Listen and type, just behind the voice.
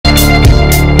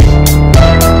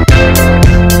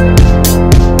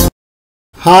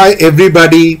Hi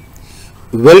everybody,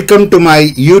 welcome to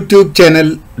my YouTube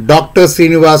channel Dr.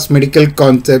 Sreenivas Medical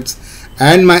Concepts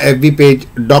and my FB page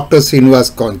Dr. Sreenivas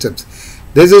Concepts.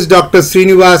 This is Dr.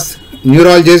 Sreenivas,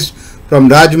 neurologist from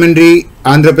Rajahmundry,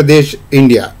 Andhra Pradesh,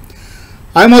 India.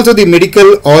 I am also the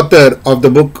medical author of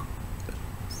the book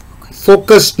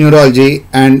Focused Neurology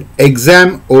and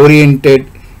Exam Oriented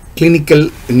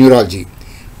Clinical Neurology.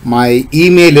 My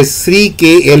email is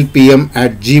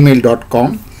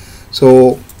sreeklpm@gmail.com.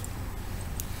 So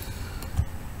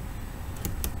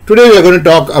today we are going to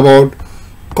talk about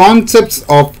concepts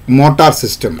of motor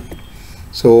system.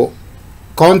 So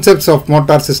concepts of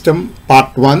motor system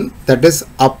part 1, that is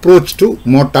approach to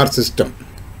motor system.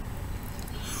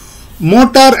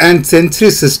 Motor and sensory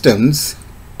systems,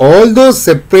 although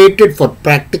separated for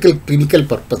practical clinical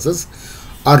purposes,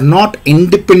 are not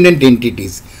independent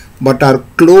entities but are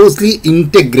closely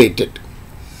integrated.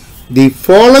 The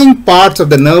following parts of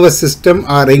the nervous system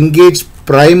are engaged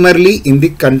primarily in the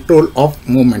control of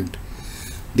movement: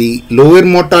 the lower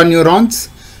motor neurons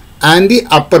and the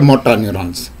upper motor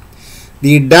neurons.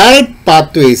 The direct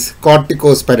pathways,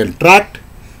 corticospinal tract,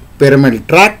 pyramidal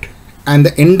tract, and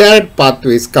the indirect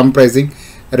pathways comprising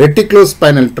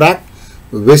reticulospinal tract,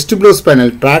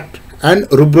 vestibulospinal tract, and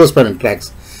rubrospinal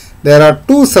tracts. There are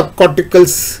two subcortical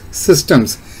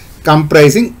systems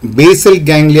comprising basal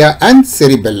ganglia and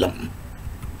cerebellum.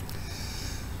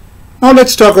 Now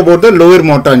let's talk about the lower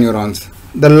motor neurons.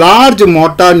 The large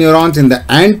motor neurons in the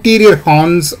anterior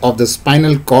horns of the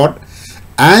spinal cord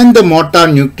and the motor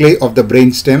nuclei of the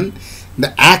brainstem,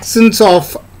 the axons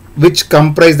of which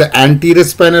comprise the anterior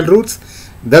spinal roots,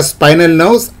 the spinal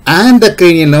nerves, and the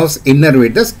cranial nerves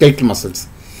innervate the skeletal muscles.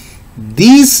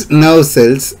 These nerve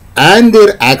cells and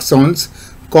their axons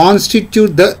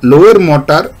constitute the lower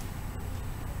motor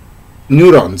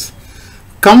neurons,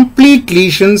 complete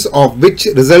lesions of which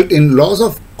result in loss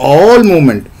of all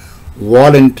movement,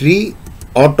 voluntary,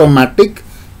 automatic,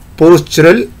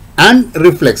 postural, and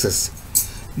reflexes.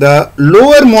 The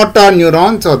lower motor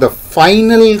neurons are the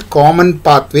final common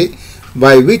pathway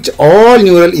by which all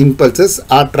neural impulses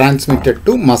are transmitted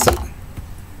to muscle.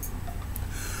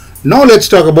 Now let's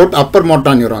talk about upper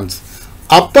motor neurons.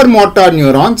 Upper motor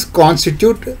neurons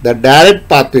constitute the direct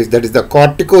pathways, that is the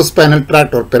corticospinal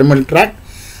tract or pyramidal tract,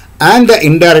 and the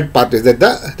indirect pathways,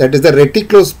 that is the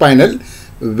reticulospinal,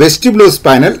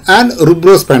 vestibulospinal, and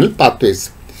rubrospinal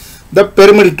pathways. The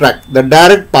pyramidal tract, the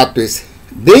direct pathways,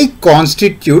 they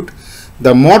constitute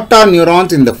the motor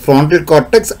neurons in the frontal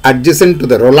cortex adjacent to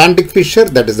the Rolandic fissure,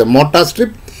 that is the motor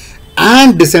strip,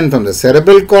 and descend from the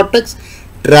cerebral cortex,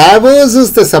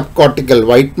 traverses the subcortical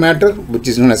white matter, which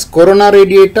is known as corona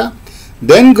radiata,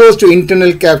 then goes to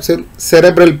internal capsule,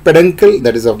 cerebral peduncle,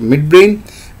 that is of midbrain,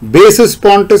 basis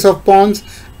pontis of pons,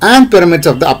 and pyramids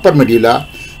of the upper medulla,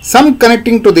 some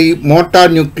connecting to the motor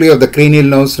nuclei of the cranial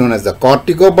nerves known as the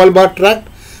corticobulbar tract,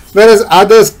 whereas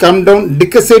others come down,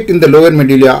 decussate in the lower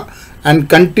medulla, and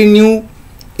continue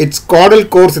its caudal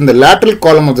course in the lateral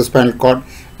column of the spinal cord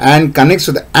and connects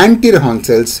to the anterior horn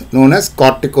cells known as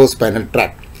corticospinal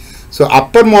tract. So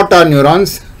upper motor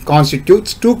neurons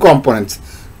constitutes two components,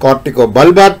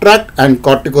 corticobulbar tract and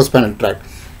corticospinal tract.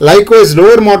 Likewise,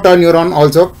 lower motor neuron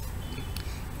also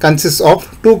consists of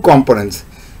two components,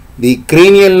 the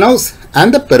cranial nerves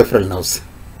and the peripheral nerves.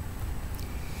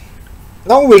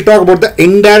 Now we'll talk about the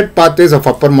indirect pathways of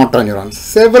upper motor neurons.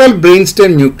 Several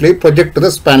brainstem nuclei project to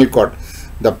the spinal cord: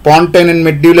 the pontine and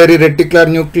medullary reticular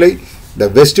nuclei, the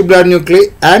vestibular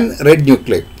nuclei, and red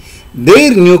nuclei.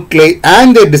 Their nuclei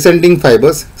and their descending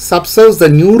fibers subserve the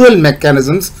neural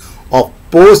mechanisms of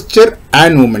posture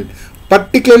and movement,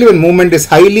 particularly when movement is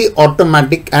highly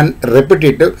automatic and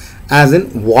repetitive, as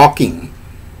in walking.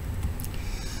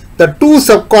 The two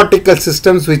subcortical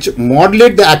systems which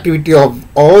modulate the activity of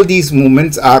all these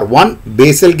movements are: one,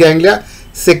 basal ganglia,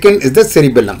 second is the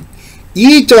cerebellum.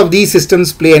 Each of these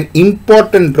systems play an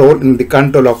important role in the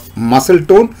control of muscle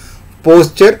tone,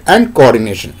 posture, and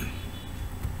coordination.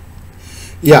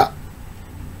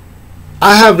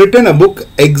 I have written a book,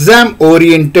 Exam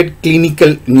Oriented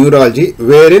Clinical Neurology,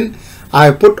 wherein I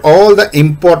have put all the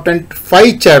important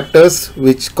 5 chapters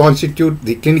which constitute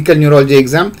the clinical neurology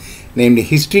exam, namely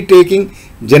history taking,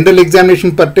 general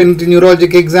examination pertaining to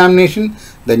neurologic examination,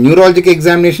 the neurologic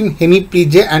examination,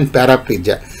 hemiplegia and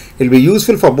paraplegia. It will be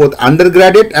useful for both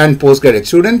undergraduate and postgraduate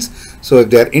students. So if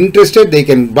they are interested, they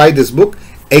can buy this book,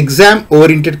 Exam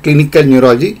Oriented Clinical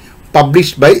Neurology,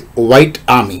 published by White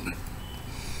Army.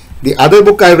 The other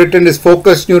book I have written is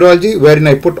Focused Neurology, wherein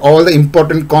I put all the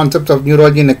important concepts of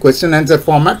neurology in a question answer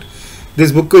format.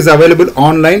 This book is available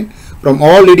online from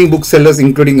all leading booksellers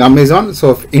including Amazon.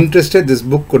 So if interested, this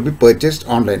book could be purchased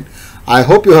online. I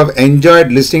hope you have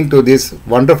enjoyed listening to these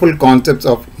wonderful concepts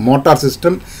of motor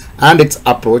system and its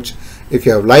approach. If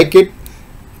you have liked it,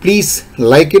 please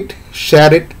like it,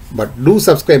 share it, but do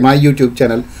subscribe my YouTube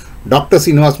channel, Dr.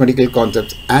 Sreenivas Medical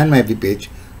Concepts, and my web page,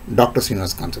 Dr.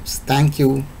 Sreenivas Concepts. Thank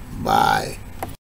you. Bye.